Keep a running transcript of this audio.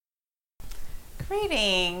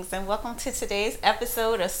Greetings and welcome to today's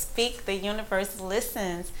episode of Speak the Universe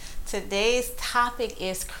Listens. Today's topic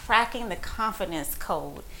is cracking the confidence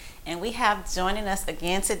code. And we have joining us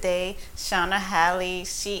again today, Shauna Halley.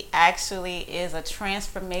 She actually is a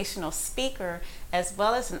transformational speaker as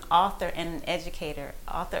well as an author and an educator,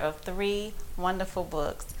 author of 3 wonderful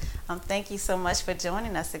books. Thank you so much for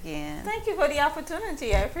joining us again. Thank you for the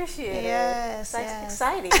opportunity. I appreciate Yes, it. yes.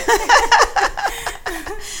 Exciting.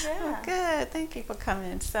 Well, good. Thank you for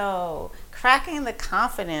coming. So, cracking the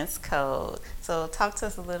confidence code. So, talk to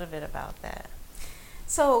us a little bit about that.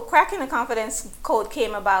 So, cracking the confidence code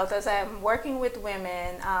came about as I'm working with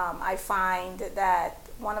women. I find that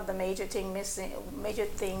one of the major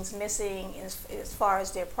things missing as far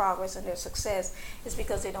as their progress and their success is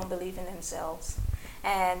because they don't believe in themselves.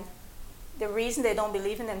 And the reason they don't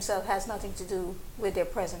believe in themselves has nothing to do with their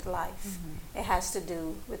present life. Mm-hmm. It has to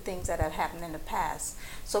do with things that have happened in the past.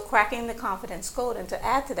 So cracking the confidence code, and to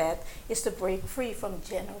add to that, is to break free from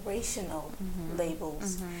generational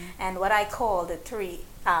labels. Mm-hmm. And what I call the 3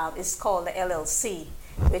 is called the LLC,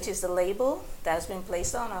 which is the label that's been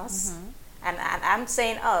placed on us. Mm-hmm. And I'm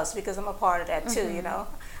saying us because I'm a part of that too, you know.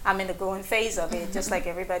 I'm in the growing phase of it, just like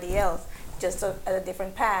everybody else, just at a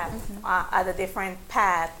different path,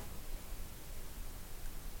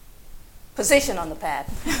 position on the path.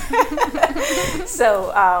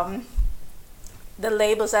 So the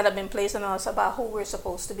labels that have been placed on us about who we're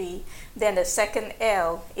supposed to be. Then the second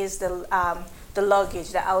L is the luggage,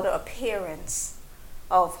 the outer appearance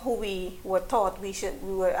of who we were taught we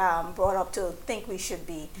were brought up to think we should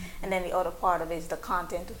be. And then the other part of it is the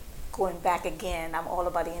content, going back again. I'm all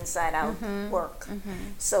about the inside out work.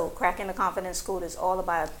 So cracking the confidence code is all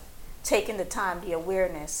about taking the time, the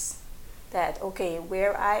awareness that, okay,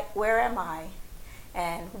 where am I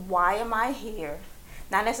and why am I here?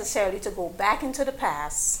 Not necessarily to go back into the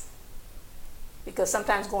past, because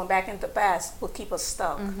sometimes going back into the past will keep us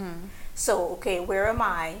stuck. So, okay, where am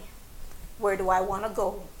I? Where do I want to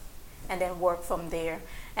go? And then work from there.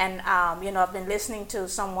 And I've been listening to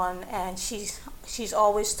someone, and she's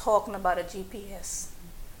always talking about a GPS.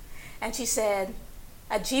 And she said,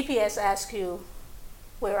 a GPS asks you,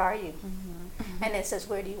 where are you? And it says,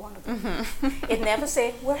 where do you want to go? It never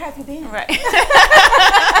said, where have you been? Right.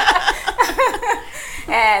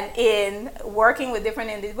 And in working with different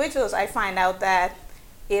individuals, I find out that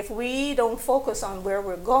if we don't focus on where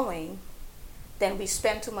we're going, then we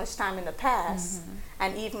spend too much time in the past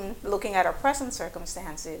and even looking at our present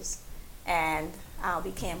circumstances, and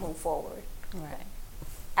we can't move forward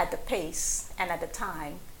at the pace and at the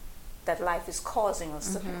time that life is causing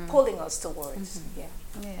us to, pulling us towards.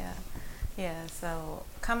 Yeah. So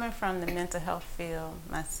coming from the mental health field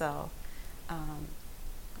myself,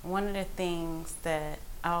 one of the things that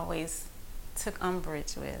I always took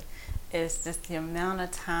umbrage with is just the amount of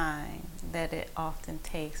time that it often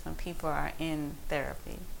takes when people are in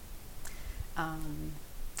therapy.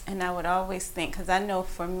 And I would always think, because I know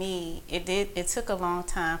for me, it took a long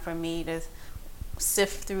time for me to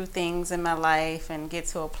sift through things in my life and get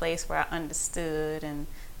to a place where I understood and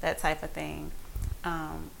that type of thing.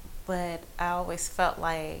 But I always felt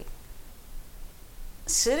like,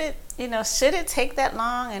 should it take that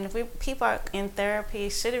long? And if people are in therapy,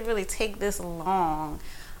 should it really take this long?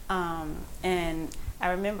 And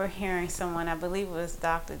I remember hearing someone, I believe it was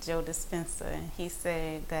Dr. Joe Dispenza, and he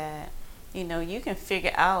said that, you can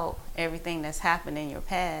figure out everything that's happened in your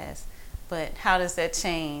past, but how does that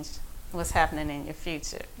change what's happening in your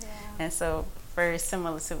future? Yeah. And so very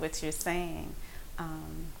similar to what you're saying.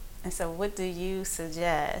 And so what do you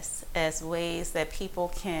suggest as ways that people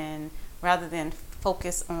can, rather than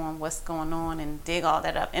focus on what's going on and dig all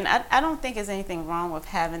that up? And I don't think there's anything wrong with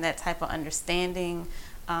having that type of understanding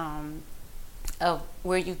of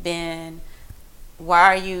where you've been.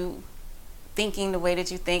 Why are you thinking the way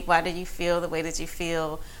that you think? Why do you feel the way that you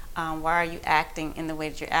feel? Why are you acting in the way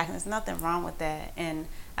that you're acting? There's nothing wrong with that. And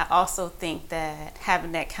I also think that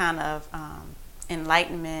having that kind of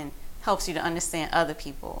enlightenment helps you to understand other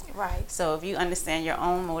people. Right. So if you understand your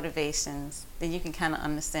own motivations, then you can kind of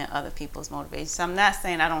understand other people's motivations. So I'm not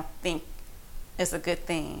saying I don't think it's a good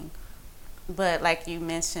thing, but like you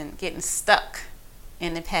mentioned, getting stuck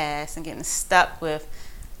in the past and getting stuck with,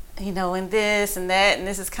 and this and that, and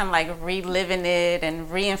this is kind of like reliving it and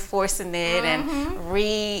reinforcing it and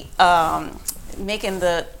making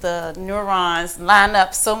the neurons line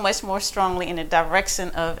up so much more strongly in the direction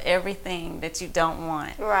of everything that you don't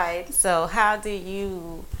want. Right. So how do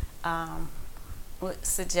you would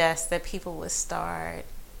suggest that people would start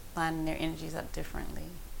lining their energies up differently?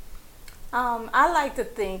 I like to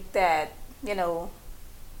think that,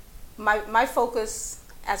 my focus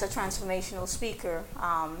as a transformational speaker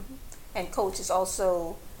and coach is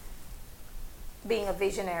also being a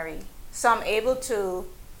visionary. So I'm able to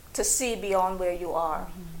see beyond where you are.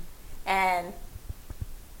 And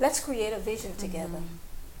let's create a vision together.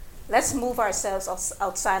 Let's move ourselves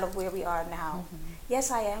outside of where we are now.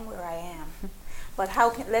 Yes, I am where I am. But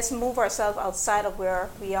let's move ourselves outside of where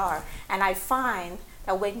we are. And I find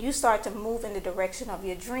that when you start to move in the direction of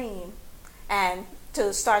your dream and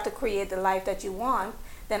to start to create the life that you want,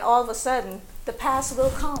 then all of a sudden the past will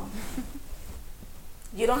come.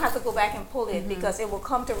 You don't have to go back and pull it because it will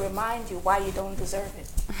come to remind you why you don't deserve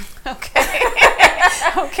it. Okay.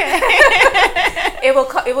 Okay.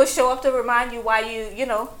 It will show up to remind you why you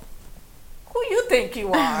know, who you think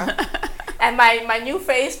you are. And my new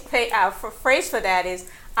phrase for that is,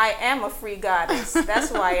 I am a free goddess. That's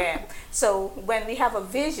who I am. So when we have a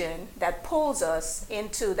vision that pulls us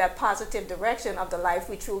into that positive direction of the life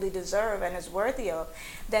we truly deserve and is worthy of,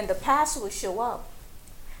 then the past will show up.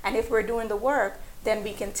 And if we're doing the work, then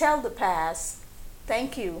we can tell the past,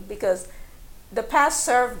 thank you, because the past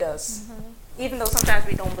served us, even though sometimes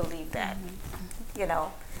we don't believe that. You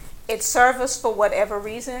know, it served us for whatever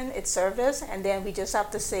reason, it served us, and then we just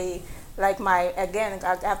have to say, like I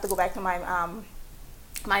have to go back to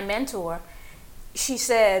my mentor. She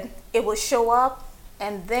said it will show up,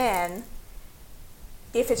 and then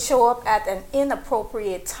if it show up at an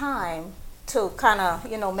inappropriate time to kind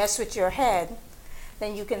of, mess with your head,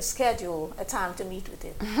 then you can schedule a time to meet with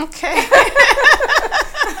it. Okay.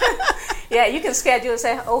 Yeah, you can schedule and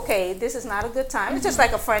say, okay, this is not a good time. It's just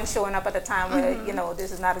like a friend showing up at a time where,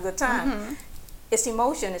 this is not a good time. It's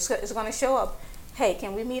emotion. It's going to show up. Hey,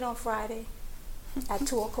 can we meet on Friday at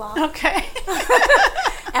 2 o'clock? Okay.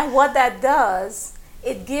 And what that does,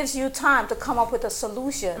 it gives you time to come up with a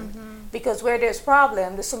solution. Because where there's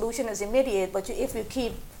problem, the solution is immediate. But if you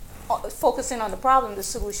keep focusing on the problem, the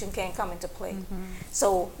solution can't come into play.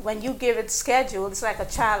 So when you give it schedule, it's like a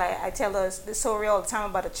child. I tell us this story all the time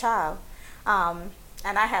about a child. And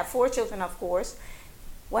I have 4 children, of course.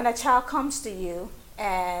 When a child comes to you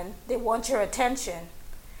and they want your attention,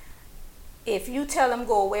 if you tell them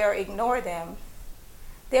go away or ignore them,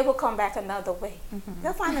 they will come back another way.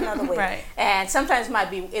 They'll find another way. Right. And sometimes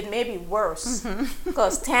it may be worse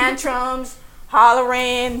because tantrums,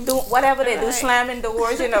 hollering, do whatever they do, slamming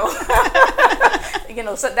doors, so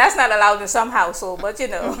that's not allowed in some household, but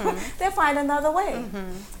they'll find another way.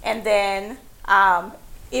 And then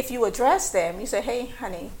if you address them, you say, hey,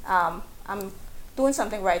 honey, I'm doing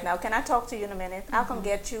something right now. Can I talk to you in a minute? I'll come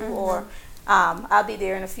get you, or I'll be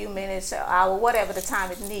there in a few minutes, an hour, whatever the time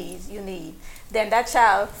you need. Then that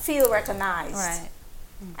child feel recognized. Right.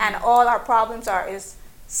 And all our problems is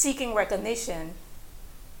seeking recognition.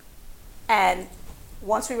 And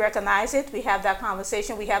once we recognize it, we have that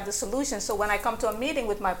conversation, we have the solution. So when I come to a meeting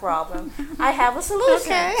with my problem, I have a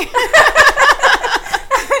solution. Okay.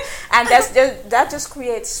 And that just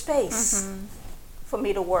creates space for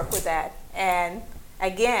me to work with that. And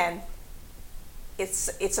again, it's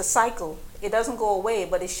a cycle. It doesn't go away,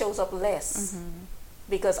 but it shows up less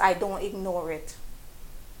because I don't ignore it.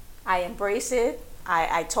 I embrace it.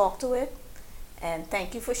 I talk to it. And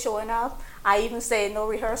thank you for showing up. I even say no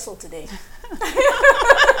rehearsal today.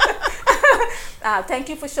 Thank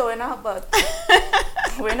you for showing up, but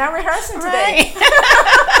we're not rehearsing today.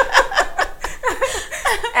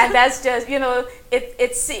 And that's just,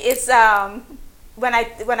 it's when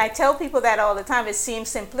I tell people that all the time, it seems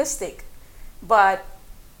simplistic, but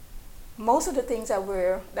most of the things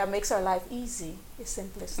that makes our life easy is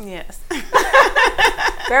simplistic. Yes.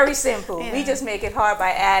 Very simple. Yeah. We just make it hard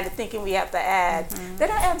by thinking we have to add. Did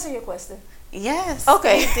I answer your question? Yes.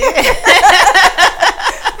 Okay.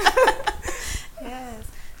 Yes.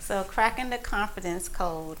 So cracking the confidence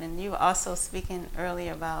code, and you were also speaking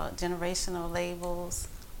earlier about generational labels.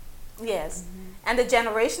 Yes. And the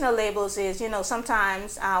generational labels is,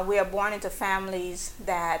 sometimes we are born into families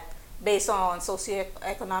that, based on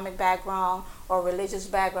socioeconomic background or religious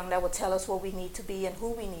background, that will tell us what we need to be and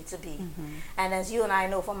who we need to be. And as you and I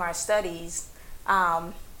know from our studies,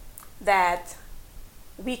 that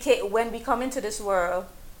when we come into this world,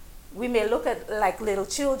 we may look at like little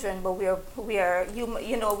children, but we are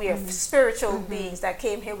spiritual beings that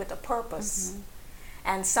came here with a purpose.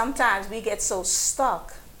 And sometimes we get so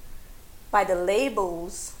stuck by the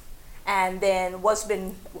labels and then what's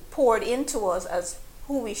been poured into us as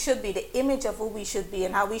who we should be, the image of who we should be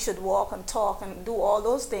and how we should walk and talk and do all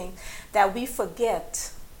those things, that we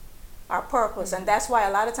forget our purpose. And that's why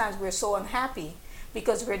a lot of times we're so unhappy,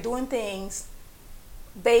 because we're doing things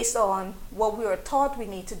based on what we were taught we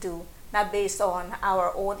need to do, not based on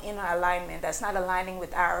our own inner alignment. That's not aligning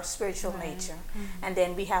with our spiritual nature. And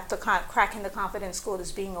then we have to cracking the confidence code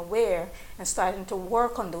is being aware and starting to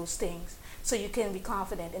work on those things so you can be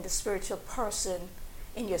confident in the spiritual person,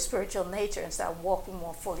 in your spiritual nature, and start walking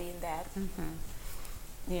more fully in that.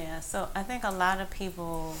 Yeah, so I think a lot of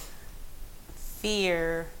people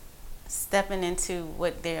fear stepping into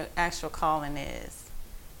what their actual calling is.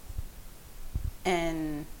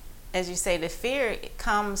 And as you say, the fear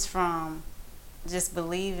comes from just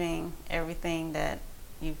believing everything that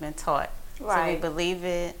you've been taught. Right. So we believe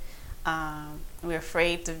it. We're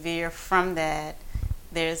afraid to veer from that.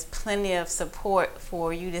 There's plenty of support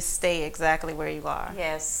for you to stay exactly where you are.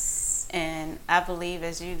 Yes. And I believe,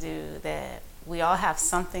 as you do, that we all have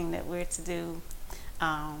something that we're to do,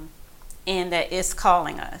 and that is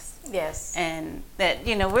calling us. Yes. And that,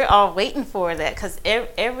 we're all waiting for that, because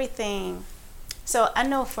everything. So I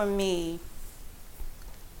know for me,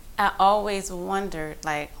 I always wondered,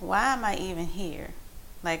 like, why am I even here?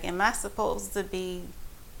 Like, am I supposed to be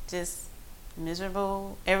just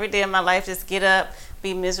miserable every day of my life? Just get up,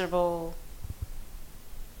 be miserable,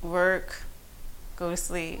 work, go to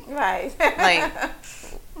sleep. Right. Like,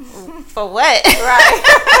 for what? Right.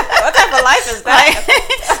 What type of life is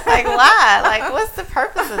that? Like, why? Like, what's the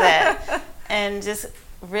purpose of that? And just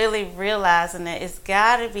really realizing that it's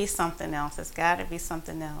got to be something else. It's got to be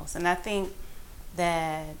something else. And I think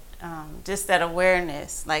that just that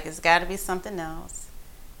awareness, like, it's got to be something else,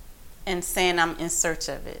 and saying I'm in search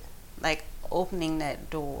of it, like opening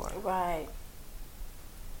that door. Right.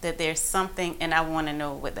 That there's something, and I want to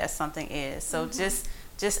know what that something is. So just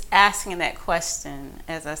asking that question,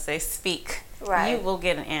 as I say, speak. Right. You will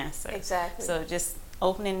get an answer. Exactly. So just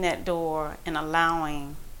opening that door and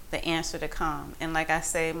allowing the answer to come. And like I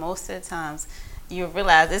say, most of the times you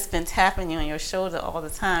realize it's been tapping you on your shoulder all the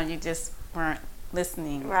time. You just weren't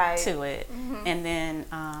listening to it. And then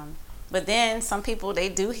but then some people, they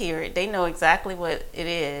do hear it. They know exactly what it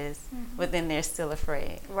is, but then they're still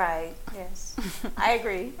afraid. Right. Yes. I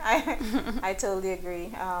agree. I totally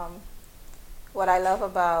agree. What I love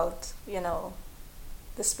about,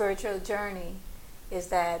 the spiritual journey is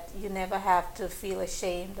that you never have to feel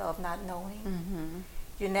ashamed of not knowing.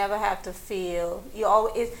 You never have to feel,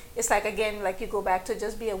 it's like, again, like you go back to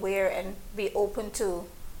just be aware and be open to,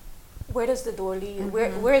 where does the door lead?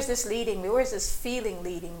 Where is this leading me? Where is this feeling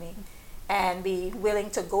leading me? And be willing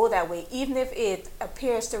to go that way, even if it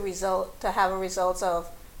appears to have a result of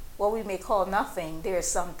what we may call nothing. There is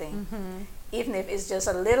something, even if it's just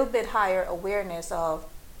a little bit higher awareness of,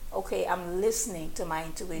 okay, I'm listening to my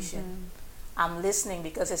intuition. I'm listening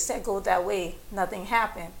because it said go that way, nothing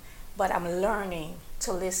happened, but I'm learning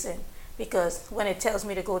to listen, because when it tells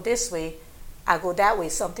me to go this way, I go that way,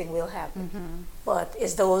 something will happen. But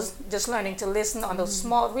it's those just learning to listen on those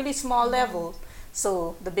really small levels,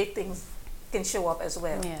 so the big things can show up as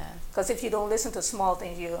well. Yeah. Because if you don't listen to small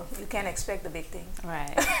things, you can't expect the big things.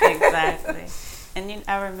 Right. Exactly. And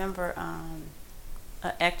I remember an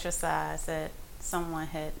exercise that someone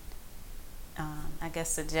had, I guess,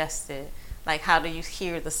 suggested, like, how do you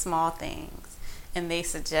hear the small things? And they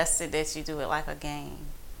suggested that you do it like a game.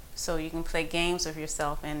 So you can play games with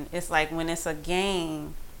yourself, and it's like, when it's a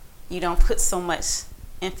game, you don't put so much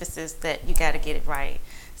emphasis that you got to get it right.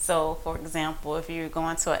 So, for example, if you're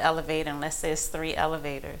going to an elevator, and let's say it's 3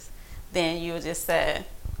 elevators, then you would just say,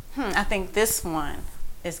 I think this one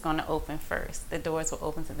is going to open first. The doors will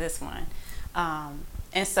open to this one.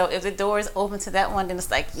 And so if the door is open to that one, then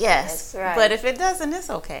it's like, yes. Right. But if it doesn't, it's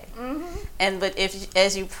okay. But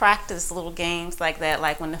as you practice little games like that,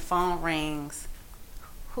 like when the phone rings,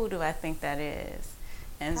 who do I think that is?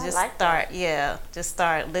 And just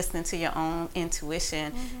start listening to your own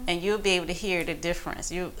intuition, and you'll be able to hear the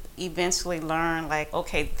difference. You eventually learn, like,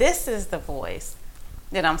 okay, this is the voice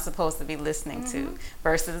that I'm supposed to be listening to,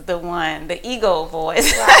 versus the ego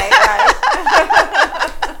voice. Right.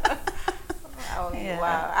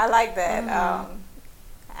 Wow, I like that.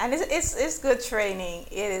 And it's good training.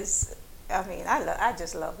 It is. I mean, I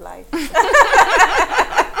just love life.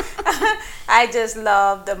 I just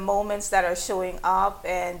love the moments that are showing up,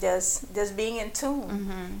 and just being in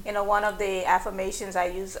tune. One of the affirmations I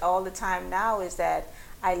use all the time now is that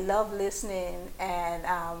I love listening and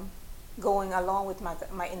going along with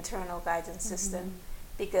my internal guidance system,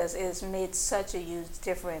 because it's made such a huge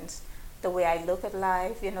difference. The way I look at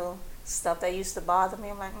life, stuff that used to bother me,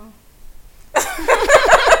 I'm like,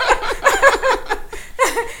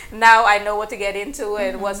 now I know what to get into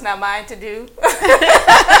and what's not mine to do.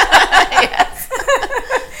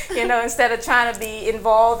 Instead of trying to be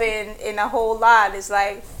involved in a whole lot, it's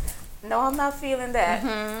like, no, I'm not feeling that.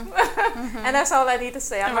 And that's all I need to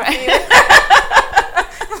say. I'm not Right. feeling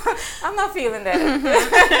I'm not feeling that.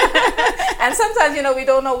 And sometimes, we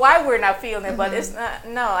don't know why we're not feeling it, but it's not,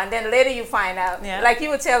 no. And then later you find out, Yeah. like you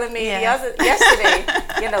were telling me Yes. yesterday,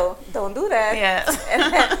 don't do that. Yes.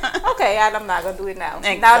 And then, okay, I'm not going to do it now.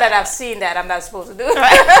 Exactly. Now that I've seen that, I'm not supposed to do it.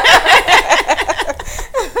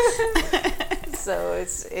 So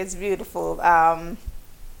it's beautiful. And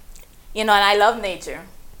I love nature.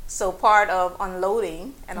 So part of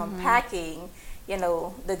unloading and unpacking,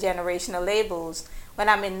 the generational labels, when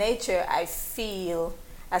I'm in nature, I feel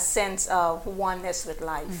a sense of oneness with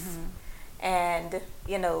life. And,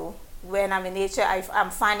 when I'm in nature, I'm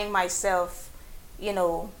finding myself,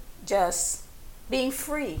 just being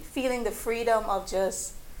free, feeling the freedom of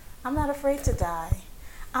just, I'm not afraid to die.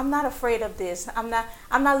 I'm not afraid of this. I'm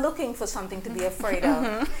not looking for something to be afraid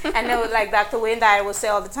of. And like Dr. Wayne Dyer will say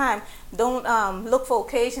all the time, don't look for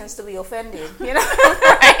occasions to be offended.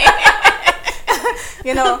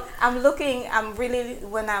 I'm really,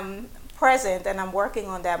 when I'm present and I'm working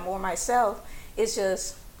on that more myself, it's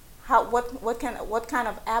just what kind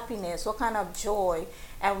of happiness, what kind of joy.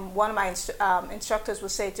 And one of my instructors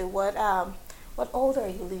would say to what odor are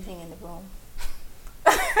you leaving in the room?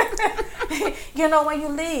 When you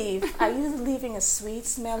leave, are you leaving a sweet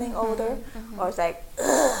smelling odor, or it's like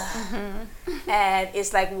ugh? And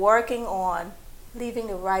it's like working on leaving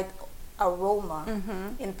the right aroma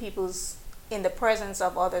in the presence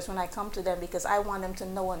of others when I come to them, because I want them to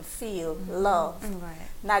know and feel love,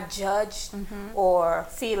 not judged or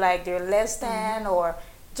feel like they're less than, or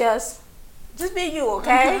just be you,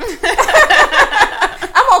 okay?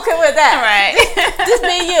 I'm okay with that. Right. Just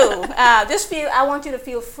be you. I want you to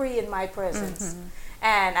feel free in my presence.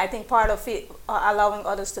 And I think part of allowing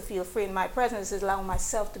others to feel free in my presence is allowing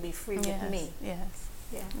myself to be free with me. Yes.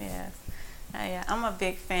 Yeah. Yes. Yeah, I'm a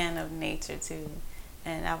big fan of nature too.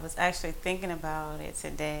 And I was actually thinking about it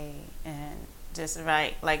today, and just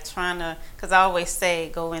like trying to, because I always say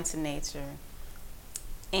go into nature.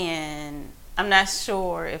 And I'm not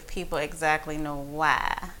sure if people exactly know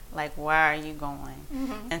why. Like, why are you going?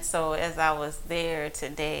 And so as I was there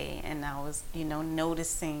today, and I was,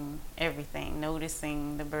 noticing everything,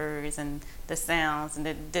 noticing the birds and the sounds and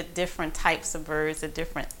the different types of birds, the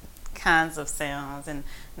different kinds of sounds, and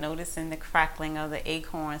noticing the crackling of the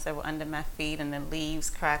acorns that were under my feet and the leaves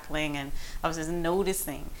crackling, and I was just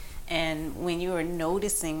noticing. And when you're in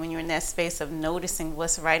that space of noticing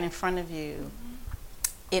what's right in front of you,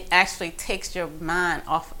 it actually takes your mind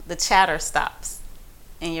off, the chatter stops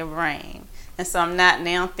in your brain. And so I'm not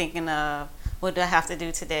now thinking of, what do I have to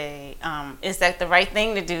do today? Is that the right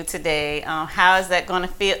thing to do today? How is that going to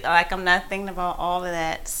feel? Like, I'm not thinking about all of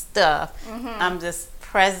that stuff. I'm just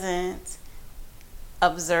present,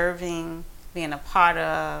 observing, being a part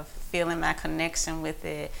of, feeling my connection with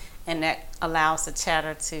it, and that allows the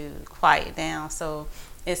chatter to quiet down. So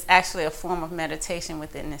it's actually a form of meditation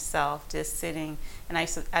within itself, just sitting. And I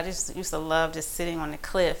just used to love just sitting on the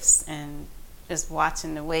cliffs and just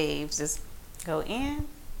watching the waves just go in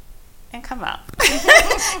and come out.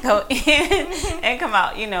 Go in and come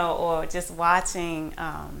out, or just watching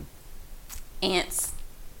ants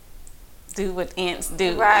do what ants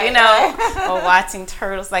do, or watching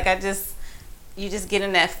turtles. Like, you just get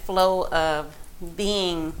in that flow of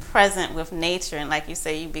being present with nature, and like you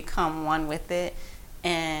say, you become one with it,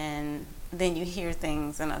 and then you hear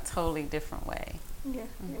things in a totally different way. Yeah,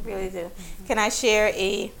 you really do. Can I share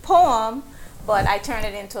a poem, but I turn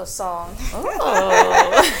it into a song? Oh.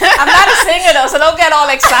 I'm not a singer though, so don't get all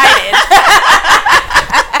excited.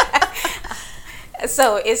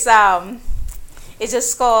 So it's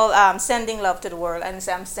just called Sending Love to the World. And it's,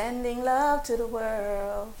 I'm sending love to the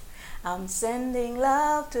world. I'm sending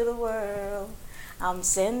love to the world. I'm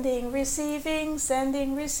sending, receiving,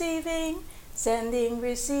 sending, receiving, sending,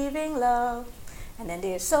 receiving love. And then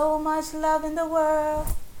there's so much love in the world.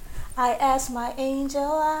 I asked my angel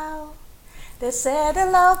out. They said the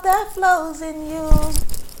love that flows in you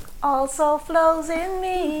also flows in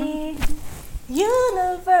me.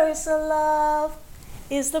 Universal love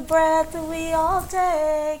is the breath that we all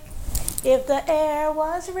take. If the air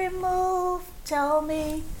was removed, tell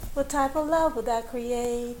me, what type of love would that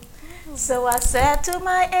create? So I said to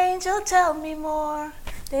my angel, tell me more.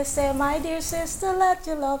 They said, my dear sister, let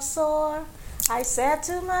your love soar. I said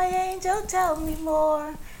to my angel, tell me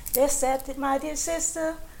more. They said, my dear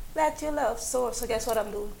sister, let your love soar. So guess what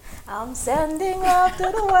I'm doing? I'm sending love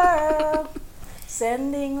to the world.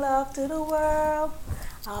 Sending love to the world.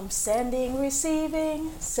 I'm sending,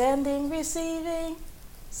 receiving,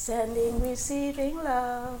 Sending, receiving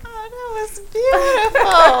love. Oh, that was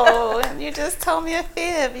beautiful. And you just told me a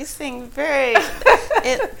fib. You sing very,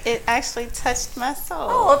 it actually touched my soul.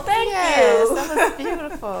 Oh, thank yes, you. That was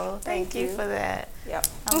beautiful. Thank you for that. Yep.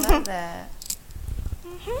 I love that.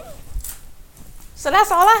 So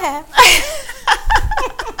that's all I have.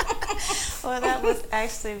 Well, that was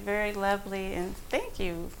actually very lovely, and thank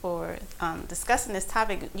you for discussing this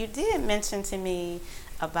topic. You did mention to me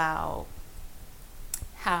about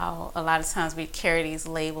how a lot of times we carry these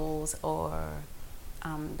labels or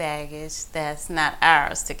baggage that's not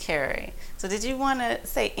ours to carry. So did you want to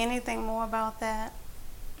say anything more about that?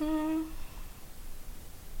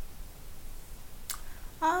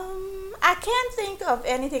 I can't think of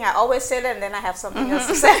anything. I always say that and then I have something else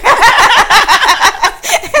to say.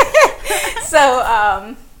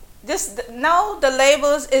 So just no, the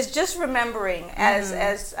labels is just remembering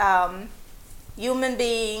as human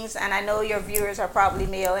beings, and I know your viewers are probably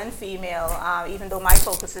male and female, even though my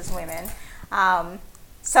focus is women.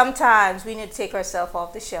 Sometimes we need to take ourselves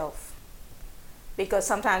off the shelf because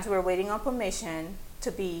sometimes we're waiting on permission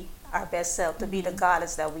to be our best self, to be the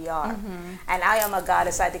goddess that we are. And I am a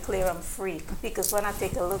goddess. I declare I'm free because when I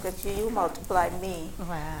take a look at you, you multiply me.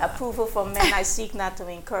 Wow. Approval from men I seek not to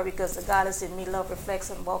incur, because the goddess in me love reflects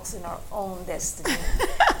and walks in her own destiny.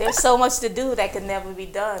 There's so much to do that can never be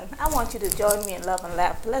done. I want you to join me in love and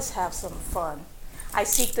laugh. Let's have some fun. I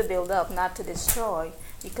seek to build up, not to destroy,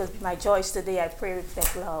 because my joys today I pray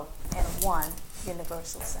reflect love and one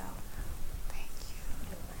universal sound. Thank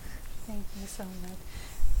you. Thank you so much.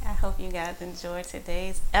 I hope you guys enjoyed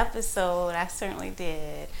today's episode. I certainly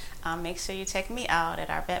did. Make sure you check me out at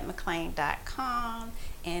arvatmcclaine.com.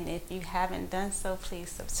 And if you haven't done so, please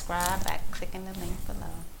subscribe by clicking the link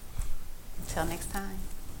below. Until next time.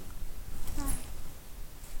 Bye.